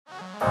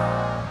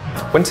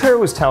When Terra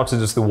was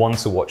touted as the one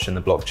to watch in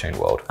the blockchain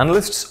world,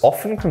 analysts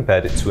often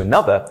compared it to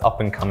another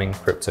up-and-coming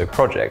crypto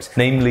project,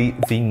 namely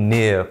the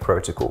Near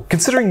protocol.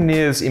 Considering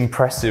Near's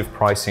impressive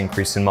price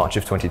increase in March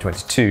of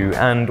 2022,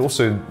 and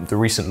also the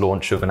recent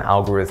launch of an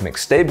algorithmic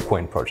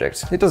stablecoin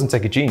project, it doesn't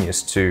take a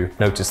genius to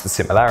notice the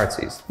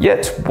similarities.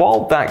 Yet,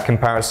 while that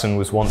comparison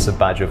was once a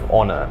badge of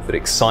honor that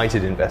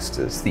excited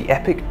investors, the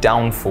epic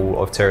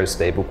downfall of Terra's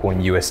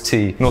stablecoin UST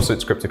and also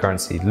its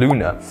cryptocurrency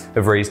Luna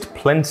have raised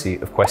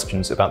plenty of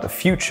questions about the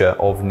future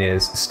of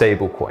Near's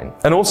stablecoin,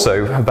 and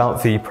also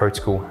about the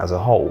protocol as a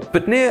whole.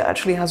 But Near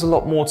actually has a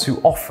lot more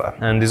to offer,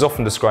 and is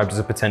often described as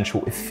a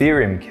potential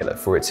Ethereum killer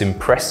for its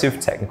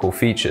impressive technical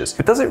features.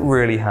 But does it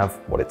really have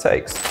what it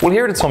takes? Well,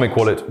 here at Atomic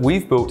Wallet,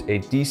 we've built a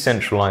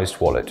decentralized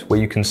wallet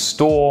where you can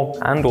store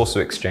and also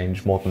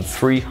exchange more than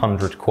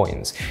 300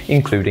 coins,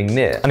 including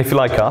Near. And if you're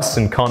like us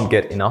and can't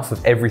get enough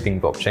of everything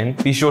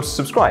blockchain, be sure to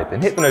subscribe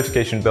and hit the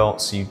notification bell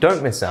so you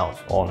don't miss out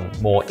on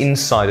more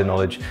insider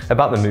knowledge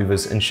about the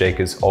movers and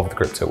shakers of the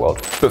crypto world.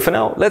 But for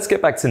now, let's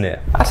get back to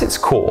Near. At its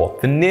core,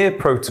 the Near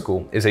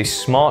protocol is a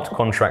smart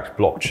contract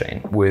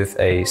blockchain with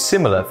a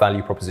similar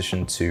value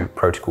proposition to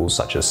protocols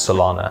such as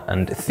Solana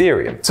and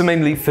Ethereum, to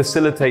mainly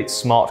facilitate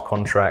smart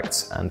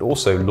contracts and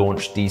also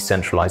launch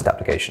decentralized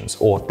applications,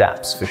 or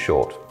dApps for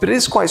short. But it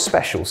is quite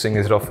special, seeing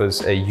as it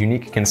offers a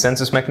unique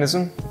consensus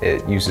mechanism,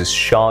 it uses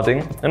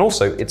sharding, and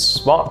also its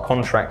smart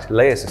contract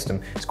layer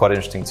system is quite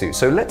interesting too.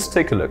 So let's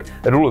take a look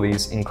at all of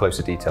these in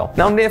closer detail.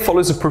 Now, Near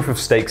follows a proof of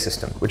stake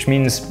system, which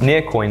means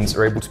Near coins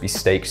are able to be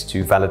staked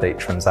to validate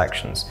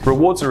transactions.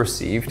 Rewards are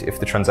received if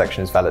the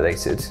transaction is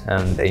validated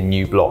and a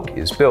new block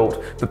is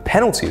built, but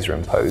penalties are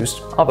imposed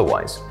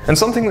otherwise. And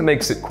something that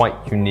makes it quite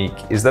unique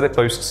is that it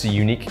boasts a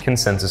unique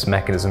consensus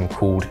mechanism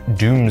called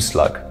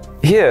Doomslug.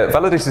 Here,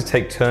 validators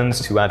take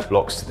turns to add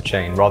blocks to the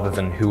chain rather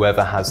than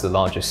whoever has the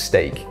largest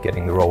stake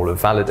getting the role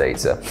of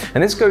validator.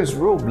 And this goes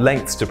real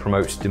lengths to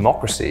promote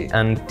democracy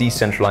and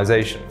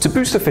decentralization. To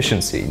boost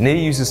efficiency, Near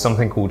uses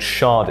something called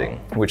sharding,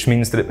 which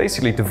means that it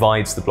basically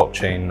divides the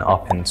blockchain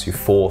up into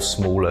 4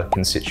 smaller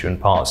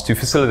constituent parts to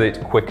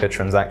facilitate quicker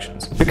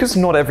transactions. Because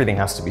not everything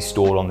has to be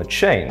stored on the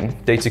chain,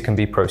 data can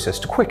be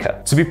processed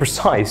quicker. To be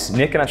precise,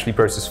 Near can actually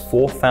process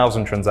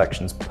 4,000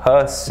 transactions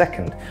per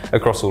second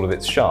across all of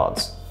its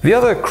shards. The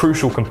other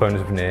crucial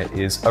component of Near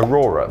is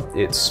Aurora,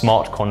 its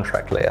smart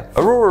contract layer.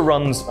 Aurora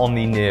runs on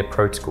the Near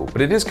protocol,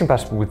 but it is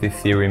compatible with the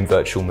Ethereum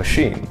virtual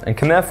machine and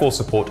can therefore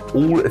support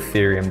all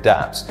Ethereum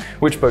dApps,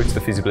 which boasts the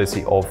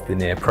feasibility of the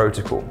Near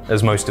protocol,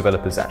 as most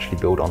developers actually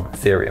build on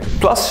Ethereum.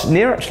 Plus,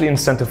 Near actually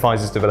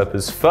incentivizes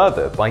developers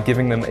further by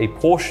giving them a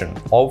portion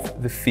of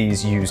the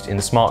fees used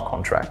in smart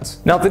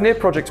contracts. Now, the Near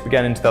project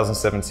began in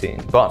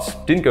 2017, but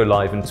didn't go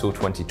live until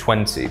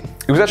 2020.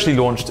 It was actually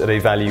launched at a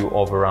value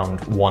of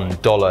around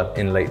 $1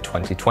 in late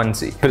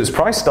 2020, but its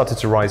price started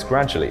to rise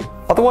gradually.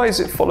 Otherwise,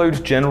 it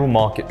followed general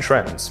market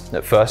trends,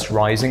 at first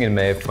rising in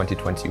May of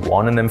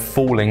 2021 and then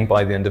falling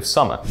by the end of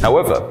summer.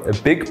 However, a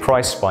big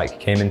price spike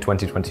came in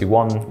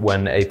 2021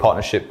 when a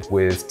partnership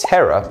with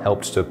Terra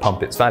helped to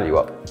pump its value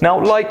up. Now,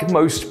 like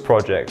most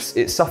projects,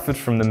 it suffered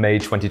from the May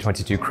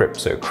 2022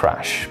 crypto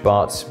crash,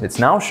 but it's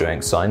now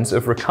showing signs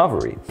of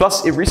recovery.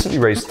 Plus, it recently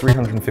raised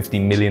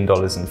 $350 million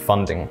in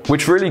funding,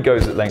 which really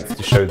goes at length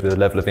to show the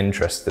level of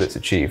interest that it's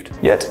achieved.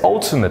 Yet,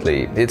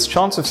 ultimately, its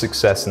chance of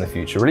success in the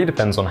future really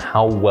depends on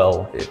how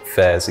well it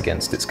fares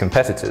against its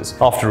competitors.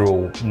 After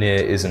all,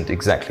 Near isn't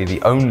exactly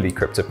the only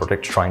crypto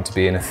project trying to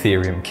be an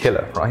Ethereum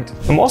killer, right?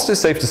 And whilst it's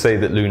safe to say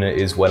that Luna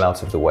is well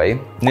out of the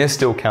way, Near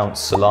still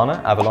counts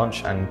Solana,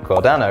 Avalanche, and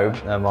Cardano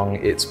among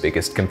its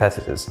biggest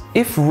competitors.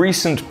 If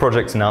recent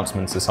project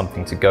announcements are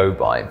something to go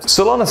by,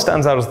 Solana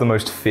stands out as the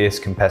most fierce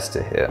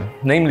competitor here,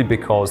 namely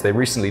because they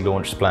recently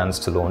launched plans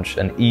to launch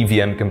an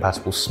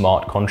EVM-compatible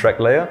smart contract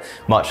layer,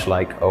 much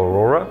like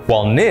Aurora,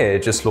 while Near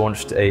just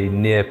launched a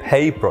Near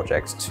Pay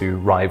project to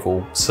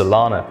rival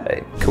Solana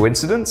Pay.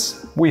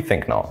 Coincidence? We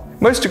think not.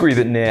 Most agree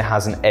that Near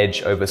has an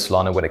edge over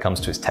Solana when it comes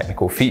to its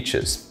technical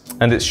features,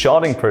 and its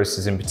sharding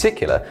processes in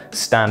particular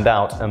stand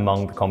out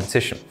among the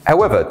competition.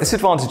 However, this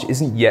advantage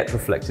isn't yet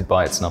reflected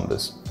by its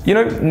numbers. You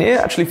know, Near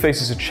actually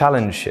faces a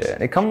challenge here,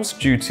 and it comes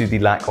due to the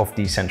lack of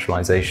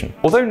decentralization.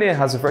 Although Near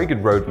has a very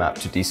good roadmap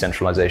to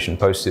decentralization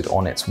posted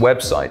on its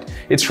website,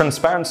 its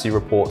transparency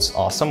reports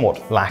are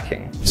somewhat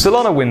lacking.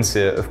 Solana wins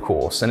here, of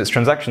course, and its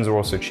transactions are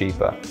also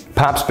cheaper.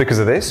 Perhaps because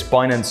of this,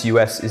 Binance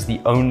US is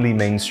the only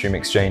mainstream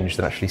exchange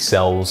that actually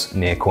sells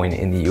Near coin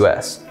in the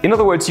US. In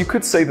other words, you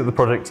could say that the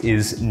project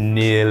is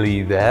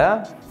nearly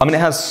there. I mean, it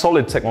has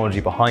solid technology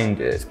behind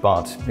it,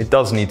 but it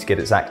does need to get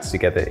its act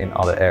together in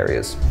other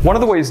areas. One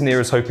of the ways Near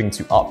is hoping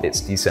to up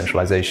its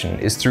decentralization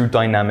is through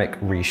dynamic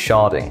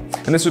resharding,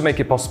 and this would make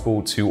it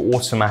possible to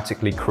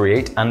automatically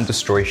create and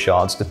destroy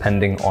shards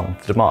depending on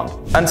the demand.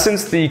 And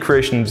since the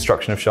creation and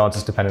destruction of shards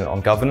is dependent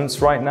on governance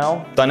right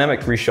now,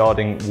 dynamic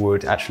resharding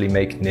would actually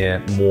make Near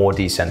more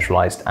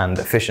decentralized and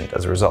efficient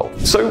as a result.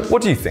 So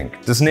what do you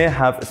think? Does Near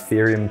have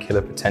Ethereum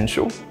killer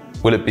potential?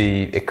 Will it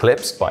be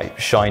eclipsed by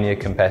shinier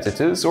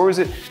competitors, or is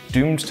it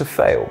doomed to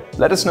fail?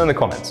 Let us know in the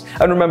comments.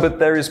 And remember,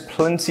 there is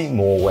plenty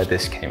more where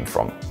this came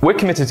from. We're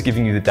committed to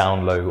giving you the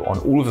down low on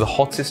all of the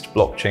hottest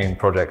blockchain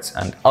projects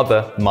and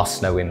other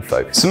must-know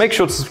info. So make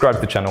sure to subscribe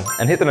to the channel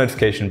and hit the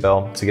notification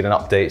bell to get an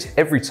update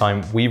every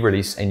time we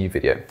release a new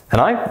video. And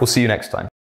I will see you next time.